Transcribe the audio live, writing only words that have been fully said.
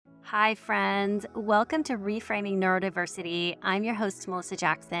Hi, friends. Welcome to Reframing Neurodiversity. I'm your host, Melissa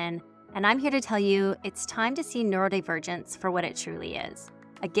Jackson, and I'm here to tell you it's time to see neurodivergence for what it truly is,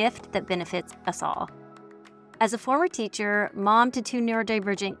 a gift that benefits us all. As a former teacher, mom to two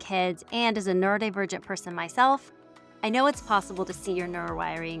neurodivergent kids, and as a neurodivergent person myself, I know it's possible to see your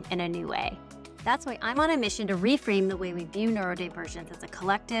neurowiring in a new way. That's why I'm on a mission to reframe the way we view neurodivergence as a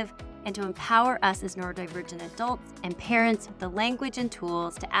collective and to empower us as neurodivergent adults and parents with the language and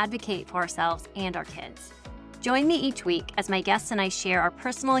tools to advocate for ourselves and our kids. Join me each week as my guests and I share our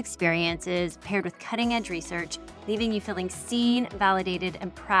personal experiences paired with cutting-edge research, leaving you feeling seen, validated,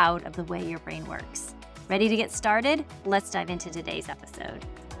 and proud of the way your brain works. Ready to get started? Let's dive into today's episode.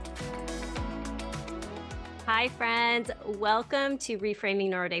 Hi, friends. Welcome to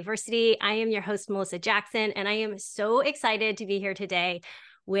Reframing Neurodiversity. I am your host, Melissa Jackson, and I am so excited to be here today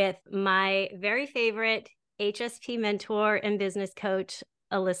with my very favorite HSP mentor and business coach,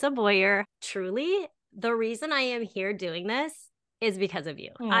 Alyssa Boyer. Truly, the reason I am here doing this is because of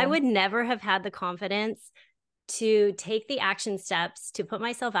you. I would never have had the confidence to take the action steps to put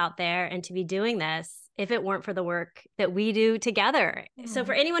myself out there and to be doing this if it weren't for the work that we do together. So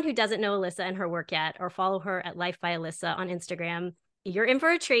for anyone who doesn't know Alyssa and her work yet, or follow her at Life by Alyssa on Instagram, you're in for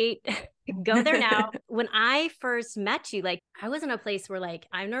a treat. Go there now. When I first met you, I was in a place where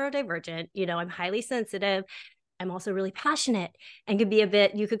I'm neurodivergent, I'm highly sensitive. I'm also really passionate and could be a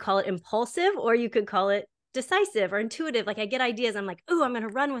bit, you could call it impulsive, or you could call it decisive or intuitive. I get ideas. I'm like, oh, I'm going to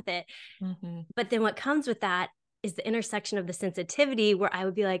run with it. But then what comes with that is the intersection of the sensitivity where I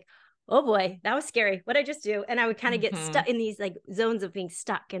would be like, oh boy, that was scary. What'd I just do? And I would kind of get stuck in these zones of being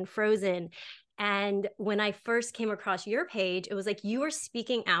stuck and frozen. And when I first came across your page, it was like you were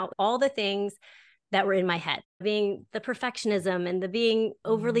speaking out all the things that were in my head, being the perfectionism and the being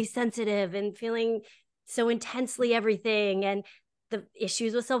overly sensitive and feeling so intensely everything, and the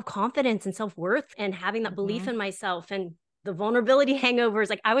issues with self-confidence and self-worth and having that belief in myself and the vulnerability hangovers.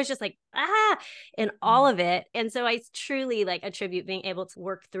 I was just in all of it. And so I truly attribute being able to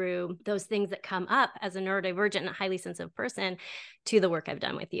work through those things that come up as a neurodivergent and a highly sensitive person to the work I've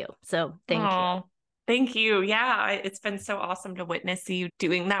done with you. So thank you. Thank you. Yeah, it's been so awesome to witness you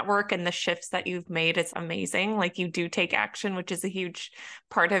doing that work, and the shifts that you've made. It's amazing. You do take action, which is a huge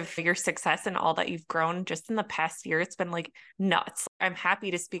part of your success and all that you've grown just in the past year. It's been nuts. I'm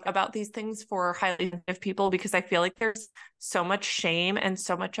happy to speak about these things for highly sensitive people because I feel like there's so much shame and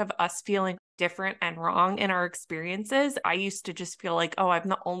so much of us feeling different and wrong in our experiences. I used to just feel like, oh, I'm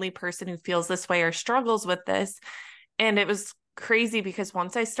the only person who feels this way or struggles with this. And it was crazy because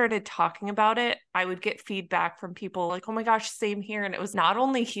once I started talking about it, I would get feedback from people oh my gosh, same here. And it was not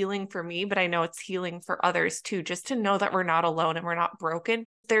only healing for me, but I know it's healing for others too, just to know that we're not alone and we're not broken.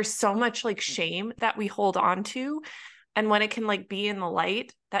 There's so much shame that we hold on to. And when it can be in the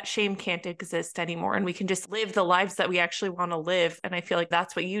light, that shame can't exist anymore. And we can just live the lives that we actually want to live. And I feel like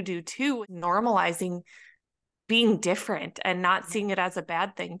that's what you do too, normalizing being different and not seeing it as a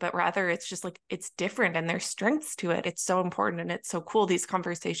bad thing, but rather it's just it's different and there's strengths to it. It's so important and it's so cool. These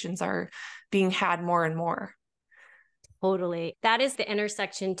conversations are being had more and more. Totally. That is the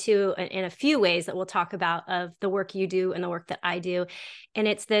intersection too, in a few ways that we'll talk about, of the work you do and the work that I do. And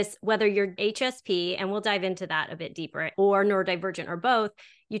it's this, whether you're HSP, and we'll dive into that a bit deeper, or neurodivergent, or both,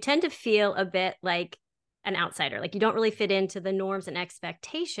 you tend to feel a bit like an outsider. You don't really fit into the norms and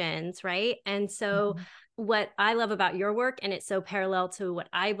expectations, right? And so what I love about your work, and it's so parallel to what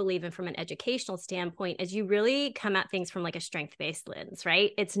I believe in from an educational standpoint, is you really come at things from a strength-based lens,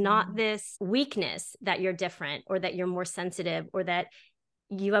 right? It's not this weakness that you're different, or that you're more sensitive, or that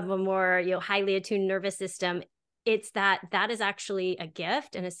you have a more highly attuned nervous system. It's that is actually a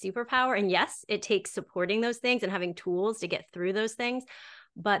gift and a superpower. And yes, it takes supporting those things and having tools to get through those things.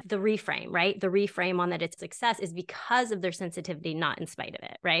 But the reframe, right? The reframe on that it's success is because of their sensitivity, not in spite of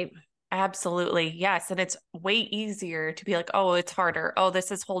it, right? Absolutely. Yes. And it's way easier to be oh, it's harder. Oh, this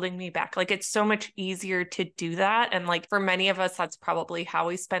is holding me back. It's so much easier to do that. And for many of us, that's probably how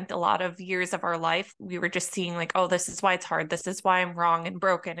we spent a lot of years of our life. We were just seeing oh, this is why it's hard. This is why I'm wrong and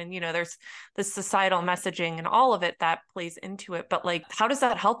broken. And, there's this societal messaging and all of it that plays into it. But how does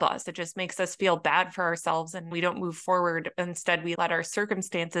that help us? It just makes us feel bad for ourselves and we don't move forward. Instead, we let our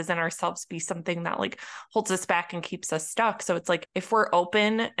circumstances and ourselves be something that holds us back and keeps us stuck. So it's if we're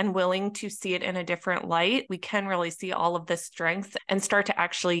open and willing to see it in a different light, we can really see all of this strength and start to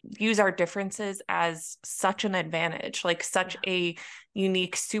actually use our differences as such an advantage, such a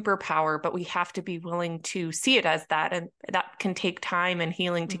unique superpower, but we have to be willing to see it as that. And that can take time and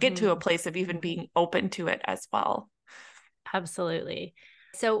healing to get to a place of even being open to it as well. Absolutely.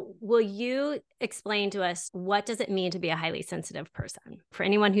 So will you explain to us, what does it mean to be a highly sensitive person for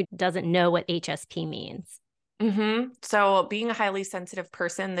anyone who doesn't know what HSP means? So being a highly sensitive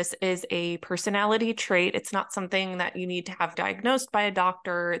person, this is a personality trait. It's not something that you need to have diagnosed by a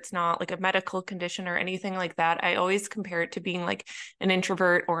doctor. It's not like a medical condition or anything like that. I always compare it to being like an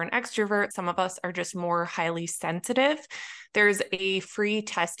introvert or an extrovert. Some of us are just more highly sensitive. There's a free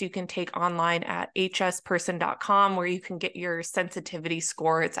test you can take online at hsperson.com where you can get your sensitivity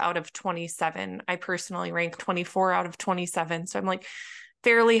score. It's out of 27. I personally rank 24 out of 27. So I'm like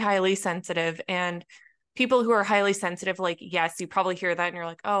fairly highly sensitive. And people who are highly sensitive, like, yes, you probably hear that and you're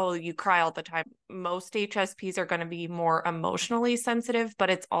like, oh, you cry all the time. Most HSPs are going to be more emotionally sensitive, but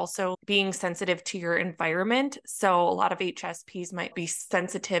it's also being sensitive to your environment. So a lot of HSPs might be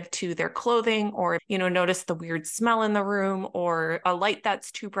sensitive to their clothing or, notice the weird smell in the room or a light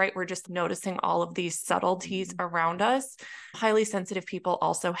that's too bright. We're just noticing all of these subtleties around us. Highly sensitive people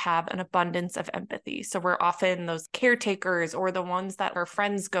also have an abundance of empathy. So we're often those caretakers or the ones that our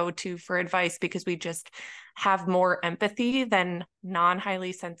friends go to for advice because we just have more empathy than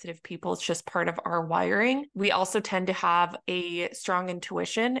non-highly sensitive people. It's just part of our wiring. We also tend to have a strong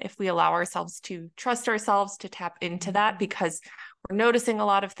intuition if we allow ourselves to trust ourselves to tap into that, because we're noticing a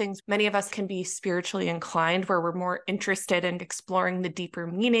lot of things. Many of us can be spiritually inclined where we're more interested in exploring the deeper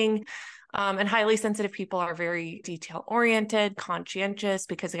meaning. And highly sensitive people are very detail oriented, conscientious,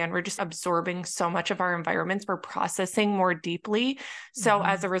 because again, we're just absorbing so much of our environments. We're processing more deeply. So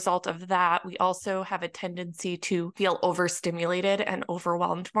as a result of that, we also have a tendency to feel overstimulated and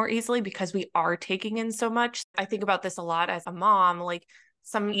overwhelmed more easily because we are taking in so much. I think about this a lot as a mom, like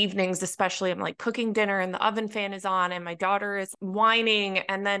some evenings, especially, I'm like cooking dinner and the oven fan is on and my daughter is whining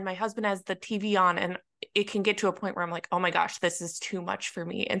and then my husband has the TV on, and it can get to a point where I'm like, oh my gosh, this is too much for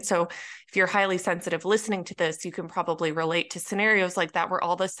me. And so if you're highly sensitive listening to this, you can probably relate to scenarios like that where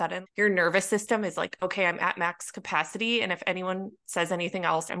all of a sudden your nervous system is like, okay, I'm at max capacity. And if anyone says anything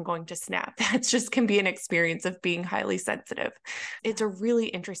else, I'm going to snap. That just can be an experience of being highly sensitive. It's a really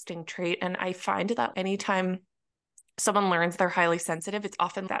interesting trait. And I find that anytime someone learns they're highly sensitive, it's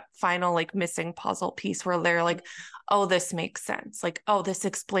often that final like missing puzzle piece where they're like, oh, this makes sense. Like, oh, this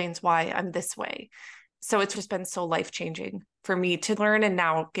explains why I'm this way. So it's just been so life-changing for me to learn and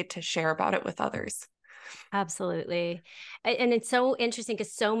now get to share about it with others. Absolutely. And it's so interesting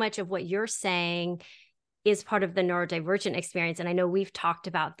because so much of what you're saying is part of the neurodivergent experience. And I know we've talked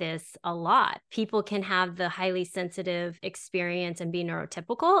about this a lot. People can have the highly sensitive experience and be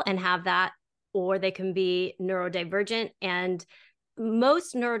neurotypical and have that, or they can be neurodivergent. And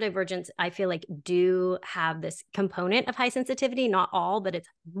most neurodivergents, I feel like, do have this component of high sensitivity, not all, but it's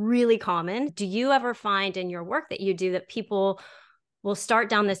really common. Do you ever find in your work that you do that people will start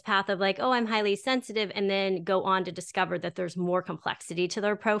down this path of like, oh, I'm highly sensitive, and then go on to discover that there's more complexity to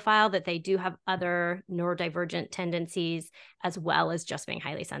their profile, that they do have other neurodivergent tendencies as well as just being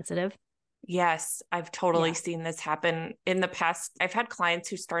highly sensitive? Yes, I've totally seen this happen in the past. I've had clients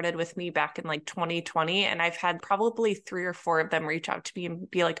who started with me back in like 2020, and I've had probably 3 or 4 of them reach out to me and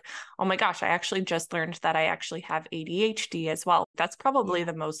be like, oh my gosh, I actually just learned that I actually have ADHD as well. That's probably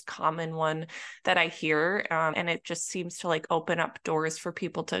the most common one that I hear. And it just seems to like open up doors for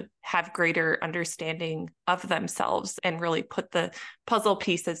people to have greater understanding of themselves and really put the puzzle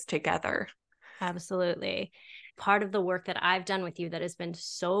pieces together. Absolutely. Part of the work that I've done with you that has been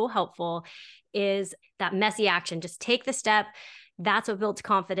so helpful is that messy action. Just take the step. That's what builds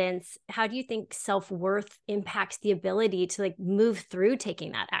confidence. How do you think self-worth impacts the ability to like move through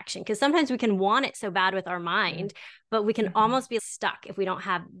taking that action? Because sometimes we can want it so bad with our mind, but we can almost be stuck if we don't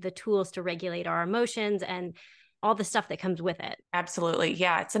have the tools to regulate our emotions and all the stuff that comes with it. Absolutely.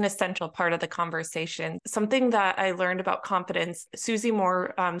 Yeah, it's an essential part of the conversation. Something that I learned about confidence, Susie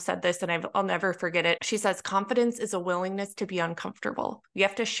Moore said this, and I'll never forget it. She says, confidence is a willingness to be uncomfortable. We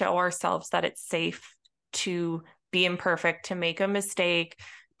have to show ourselves that it's safe to be imperfect, to make a mistake,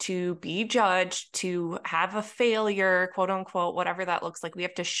 to be judged, to have a failure, quote unquote, whatever that looks like. We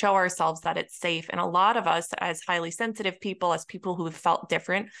have to show ourselves that it's safe. And a lot of us, as highly sensitive people, as people who have felt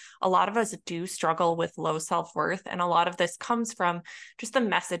different, a lot of us do struggle with low self-worth. And a lot of this comes from just the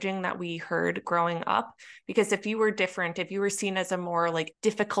messaging that we heard growing up. Because if you were different, if you were seen as a more like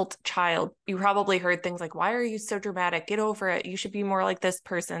difficult child, you probably heard things like, why are you so dramatic? Get over it. You should be more like this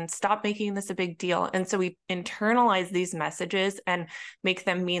person. Stop making this a big deal. And so we internalize these messages and make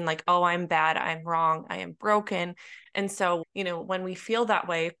them mean like, oh, I'm bad, I'm wrong, I am broken. And so, when we feel that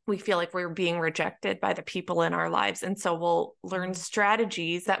way, we feel like we're being rejected by the people in our lives. And so we'll learn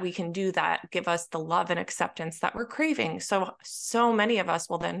strategies that we can do that give us the love and acceptance that we're craving. So many of us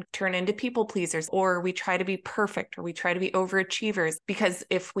will then turn into people pleasers, or we try to be perfect, or we try to be overachievers, because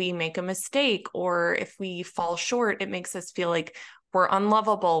if we make a mistake or if we fall short, it makes us feel like we're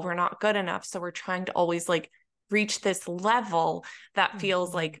unlovable, we're not good enough. So we're trying to always like reach this level that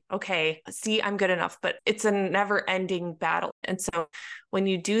feels like, okay, see, I'm good enough, but it's a never ending battle. And so when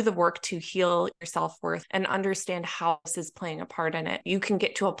you do the work to heal your self-worth and understand how this is playing a part in it, you can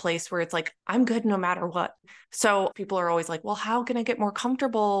get to a place where it's like, I'm good no matter what. So people are always like, well, how can I get more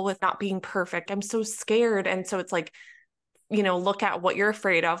comfortable with not being perfect? I'm so scared. And so it's like, look at what you're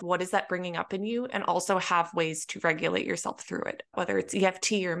afraid of. What is that bringing up in you? And also have ways to regulate yourself through it, whether it's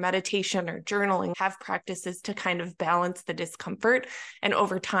EFT or meditation or journaling, have practices to kind of balance the discomfort. And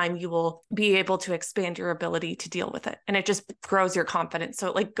over time, you will be able to expand your ability to deal with it. And it just grows your confidence. So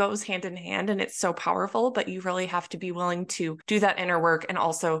it like goes hand in hand, and it's so powerful, but you really have to be willing to do that inner work and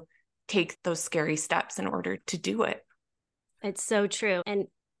also take those scary steps in order to do it. It's so true. And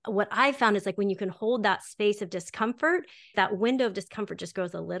what I found is like when you can hold that space of discomfort, that window of discomfort just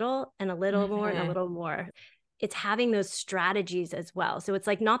goes a little and a little more and a little more. It's having those strategies as well. So it's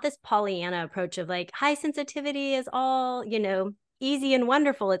like not this Pollyanna approach of like high sensitivity is all, easy and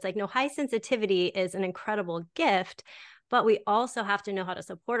wonderful. It's like, no, high sensitivity is an incredible gift, but we also have to know how to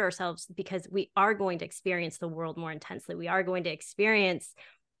support ourselves, because we are going to experience the world more intensely. We are going to experience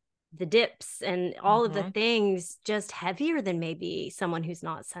the dips and all of the things just heavier than maybe someone who's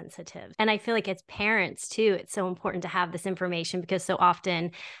not sensitive. And I feel like as parents too, it's so important to have this information, because so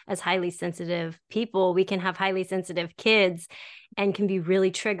often as highly sensitive people, we can have highly sensitive kids and can be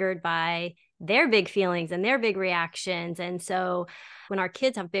really triggered by their big feelings and their big reactions. And so when our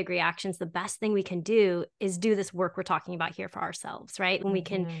kids have big reactions, the best thing we can do is do this work we're talking about here for ourselves, right? When we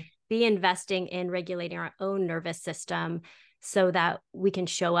can be investing in regulating our own nervous system so that we can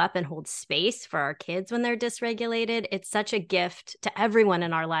show up and hold space for our kids when they're dysregulated. It's such a gift to everyone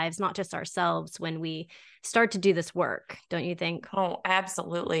in our lives, not just ourselves, when we start to do this work, don't you think? Oh,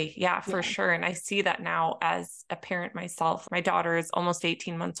 absolutely. Yeah, for sure. And I see that now as a parent myself. My daughter is almost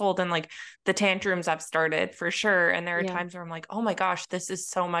 18 months old, and like the tantrums I've started for sure. And there are times where I'm like, oh my gosh, this is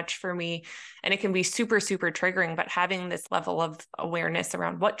so much for me. And it can be super, super triggering, but having this level of awareness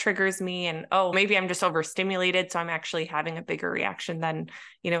around what triggers me, and, oh, maybe I'm just overstimulated, so I'm actually having a bigger reaction than,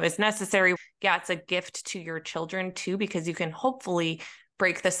 is necessary. Yeah, it's a gift to your children too, because you can hopefully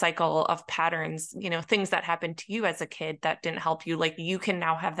break the cycle of patterns, things that happened to you as a kid that didn't help you. Like you can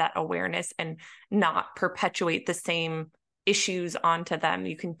now have that awareness and not perpetuate the same issues onto them.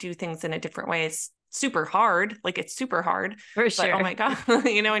 You can do things in a different way. It's super hard. Like it's super hard. For but, sure. Oh my God, and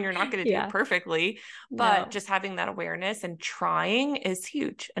you're not going to do it perfectly, but just having that awareness and trying is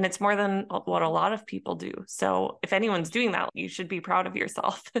huge. And it's more than what a lot of people do. So if anyone's doing that, you should be proud of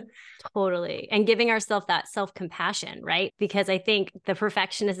yourself. Totally. And giving ourselves that self-compassion, right? Because I think the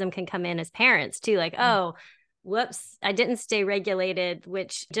perfectionism can come in as parents too, like, oh, whoops, I didn't stay regulated,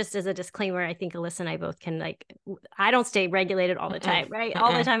 which just as a disclaimer, I think Alyssa and I both can I don't stay regulated all the time, right?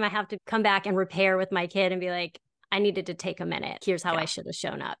 All the time I have to come back and repair with my kid and be like, I needed to take a minute. Here's how I should have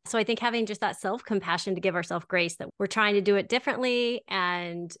shown up. So I think having just that self-compassion to give ourselves grace that we're trying to do it differently,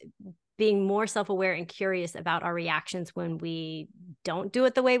 and being more self-aware and curious about our reactions when we don't do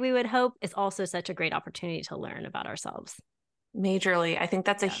it the way we would hope, is also such a great opportunity to learn about ourselves. Majorly. I think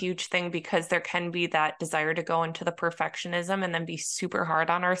that's a huge thing, because there can be that desire to go into the perfectionism and then be super hard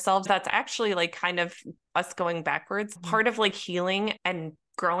on ourselves. That's actually like kind of us going backwards. Part of like healing and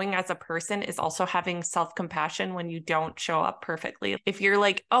growing as a person is also having self-compassion when you don't show up perfectly. If you're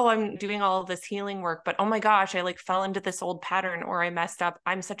like, oh, I'm doing all of this healing work, but oh my gosh, I like fell into this old pattern, or I messed up,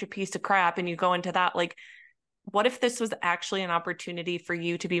 I'm such a piece of crap, and you go into that, like, what if this was actually an opportunity for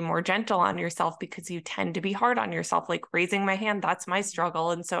you to be more gentle on yourself, because you tend to be hard on yourself? Like raising my hand, that's my struggle.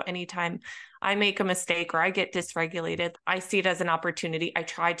 And so anytime I make a mistake or I get dysregulated, I see it as an opportunity. I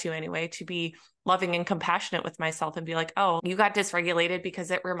try to anyway, to be loving and compassionate with myself and be like, oh, you got dysregulated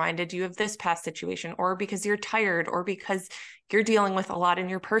because it reminded you of this past situation, or because you're tired, or because you're dealing with a lot in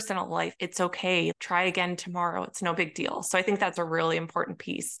your personal life. It's okay. Try again tomorrow. It's no big deal. So I think that's a really important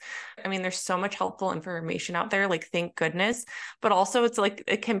piece. I mean, there's so much helpful information out there, like, thank goodness, but also it's like,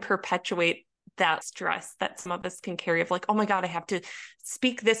 it can perpetuate that stress that some of us can carry of like, oh my God, I have to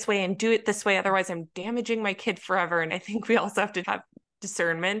speak this way and do it this way, otherwise I'm damaging my kid forever. And I think we also have to have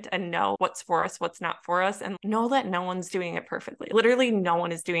discernment and know what's for us, what's not for us, and know that no one's doing it perfectly. Literally, no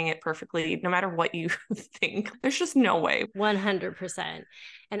one is doing it perfectly, no matter what you think. There's just no way. 100%.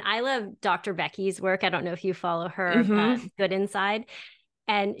 And I love Dr. Becky's work. I don't know if you follow her, Good Inside.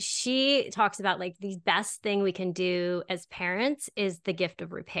 And she talks about like the best thing we can do as parents is the gift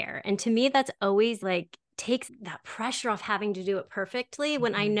of repair. And to me, that's always like takes that pressure off having to do it perfectly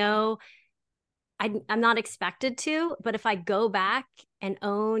when I know I'm not expected to. But if I go back and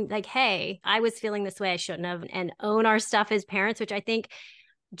own like, hey, I was feeling this way, I shouldn't have, and own our stuff as parents, which I think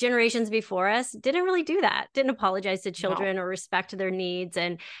generations before us didn't really do that, didn't apologize to children or respect their needs.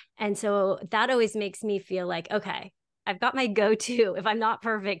 And so that always makes me feel like, okay, I've got my go-to. If I'm not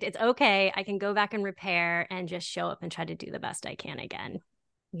perfect, it's okay. I can go back and repair and just show up and try to do the best I can again.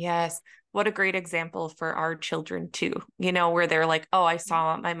 Yes. What a great example for our children too, where they're like, oh, I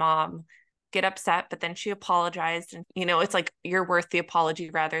saw my mom get upset, but then she apologized. And, it's like you're worth the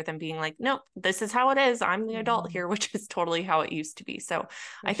apology rather than being like, no, this is how it is. I'm the adult here, which is totally how it used to be. So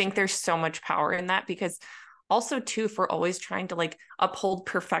I think there's so much power in that because also too, if we're always trying to like uphold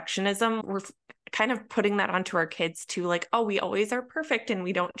perfectionism, we're kind of putting that onto our kids too, like, oh, we always are perfect and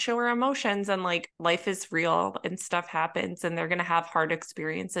we don't show our emotions and like life is real and stuff happens and they're going to have hard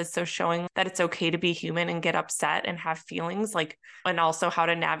experiences. So showing that it's okay to be human and get upset and have feelings like, and also how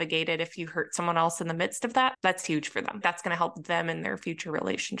to navigate it if you hurt someone else in the midst of that, that's huge for them. That's going to help them in their future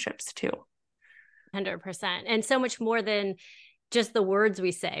relationships too. 100%. And so much more than just the words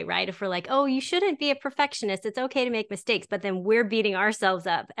we say, right? If we're like, oh, you shouldn't be a perfectionist, it's okay to make mistakes, but then we're beating ourselves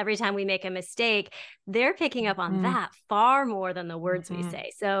up every time we make a mistake, they're picking up on that far more than the words we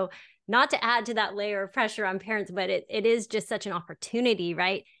say. So not to add to that layer of pressure on parents, but it is just such an opportunity,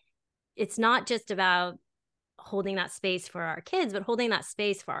 right? It's not just about holding that space for our kids, but holding that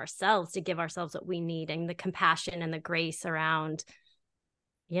space for ourselves to give ourselves what we need and the compassion and the grace around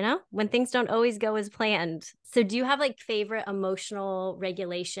when things don't always go as planned. So do you have like favorite emotional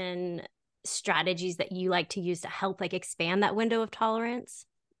regulation strategies that you like to use to help like expand that window of tolerance?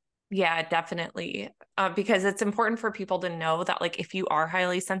 Yeah, definitely. Because it's important for people to know that like if you are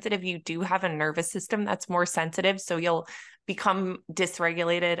highly sensitive, you do have a nervous system that's more sensitive. So you'll become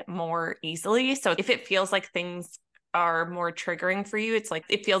dysregulated more easily. So if it feels like things are more triggering for you, it's like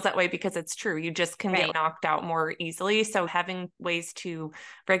it feels that way because it's true. You just can get knocked out more easily. So having ways to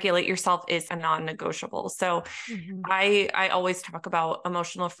regulate yourself is a non-negotiable. So I always talk about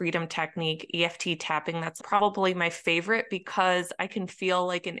emotional freedom technique, EFT tapping. That's probably my favorite because I can feel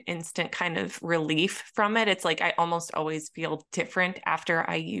like an instant kind of relief from it. It's like I almost always feel different after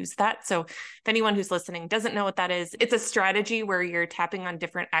I use that. So if anyone who's listening doesn't know what that is, it's a strategy where you're tapping on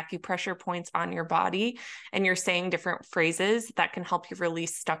different acupressure points on your body and you're saying different phrases that can help you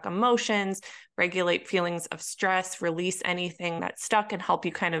release stuck emotions, regulate feelings of stress, release anything that's stuck, and help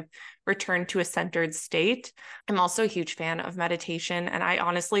you kind of return to a centered state. I'm also a huge fan of meditation, and I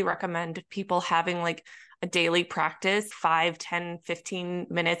honestly recommend people having like a daily practice, 5, 10, 15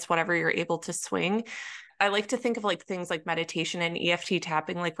 minutes, whatever you're able to swing. I like to think of like things like meditation and EFT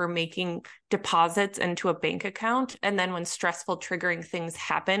tapping, like we're making deposits into a bank account. And then when stressful triggering things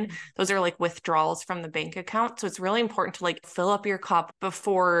happen, those are like withdrawals from the bank account. So it's really important to like fill up your cup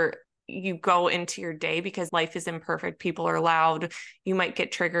before you go into your day because life is imperfect. People are loud. You might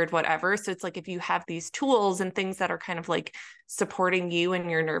get triggered, whatever. So it's like if you have these tools and things that are kind of like supporting you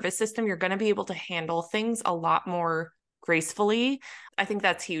and your nervous system, you're going to be able to handle things a lot more gracefully. I think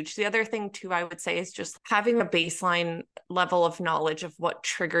that's huge. The other thing too, I would say is just having a baseline level of knowledge of what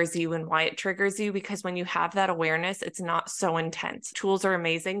triggers you and why it triggers you, because when you have that awareness, it's not so intense. Tools are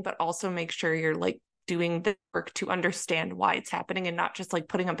amazing, but also make sure you're like doing the work to understand why it's happening and not just like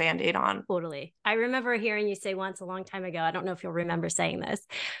putting a Band-Aid on. Totally. I remember hearing you say once a long time ago, I don't know if you'll remember saying this,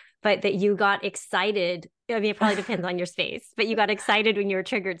 but that you got excited. I mean, it probably depends on your space, but you got excited when you were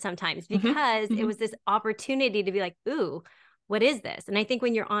triggered sometimes because it was this opportunity to be like, ooh, what is this? And I think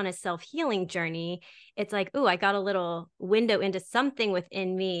when you're on a self-healing journey, it's like, ooh, I got a little window into something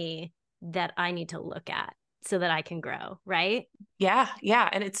within me that I need to look at so that I can grow, right? Yeah. Yeah.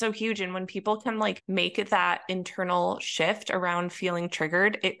 And it's so huge. And when people can like make that internal shift around feeling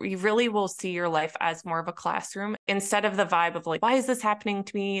triggered, you really will see your life as more of a classroom instead of the vibe of like, why is this happening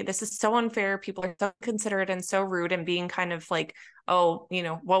to me? This is so unfair. People are so considerate and so rude, and being kind of like, oh,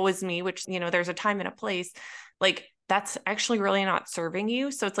 what was me, which, there's a time and a place. Like, that's actually really not serving you.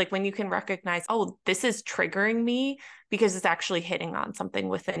 So it's like when you can recognize, oh, this is triggering me, because it's actually hitting on something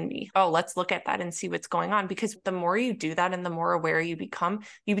within me. Oh, let's look at that and see what's going on. Because the more you do that and the more aware you become,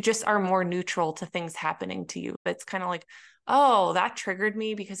 you just are more neutral to things happening to you. It's kind of like, oh, that triggered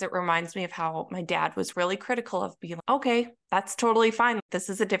me because it reminds me of how my dad was really critical of being like, okay, that's totally fine. This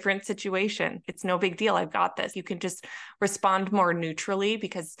is a different situation. It's no big deal. I've got this. You can just respond more neutrally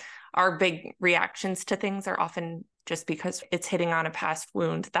because our big reactions to things are often just because it's hitting on a past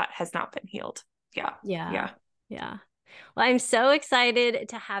wound that has not been healed. Yeah. Yeah. Well, I'm so excited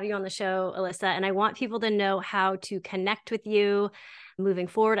to have you on the show, Alyssa, and I want people to know how to connect with you moving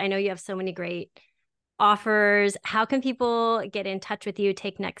forward. I know you have so many great offers. How can people get in touch with you,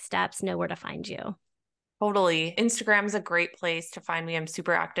 take next steps, know where to find you? Totally. Instagram is a great place to find me. I'm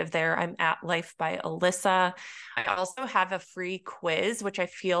super active there. I'm at Life by Alyssa. I also have a free quiz, which I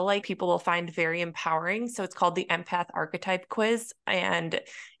feel like people will find very empowering. So it's called the Empath Archetype Quiz. And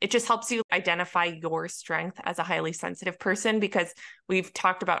it just helps you identify your strength as a highly sensitive person, because we've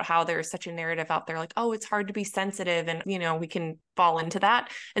talked about how there's such a narrative out there like, oh, it's hard to be sensitive. And, we can fall into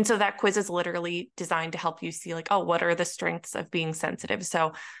that. And so that quiz is literally designed to help you see like, oh, what are the strengths of being sensitive?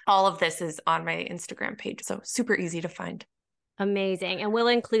 So all of this is on my Instagram page. So super easy to find. Amazing. And we'll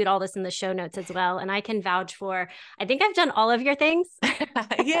include all this in the show notes as well. And I can vouch for, I think I've done all of your things.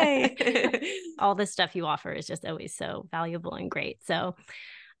 Yay. All the stuff you offer is just always so valuable and great. So,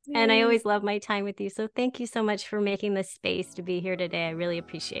 Yay. And I always love my time with you. So thank you so much for making this space to be here today. I really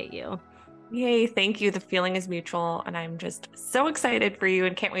appreciate you. Yay. Thank you. The feeling is mutual. And I'm just so excited for you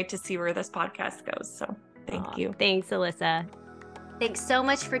and can't wait to see where this podcast goes. So thank you. Thanks, Alyssa. Thanks so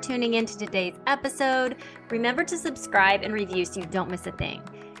much for tuning in to today's episode. Remember to subscribe and review so you don't miss a thing.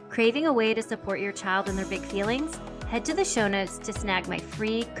 Craving a way to support your child and their big feelings? Head to the show notes to snag my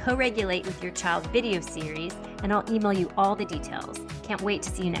free Co-Regulate with Your Child video series, and I'll email you all the details. Can't wait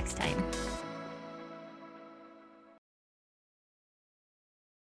to see you next time.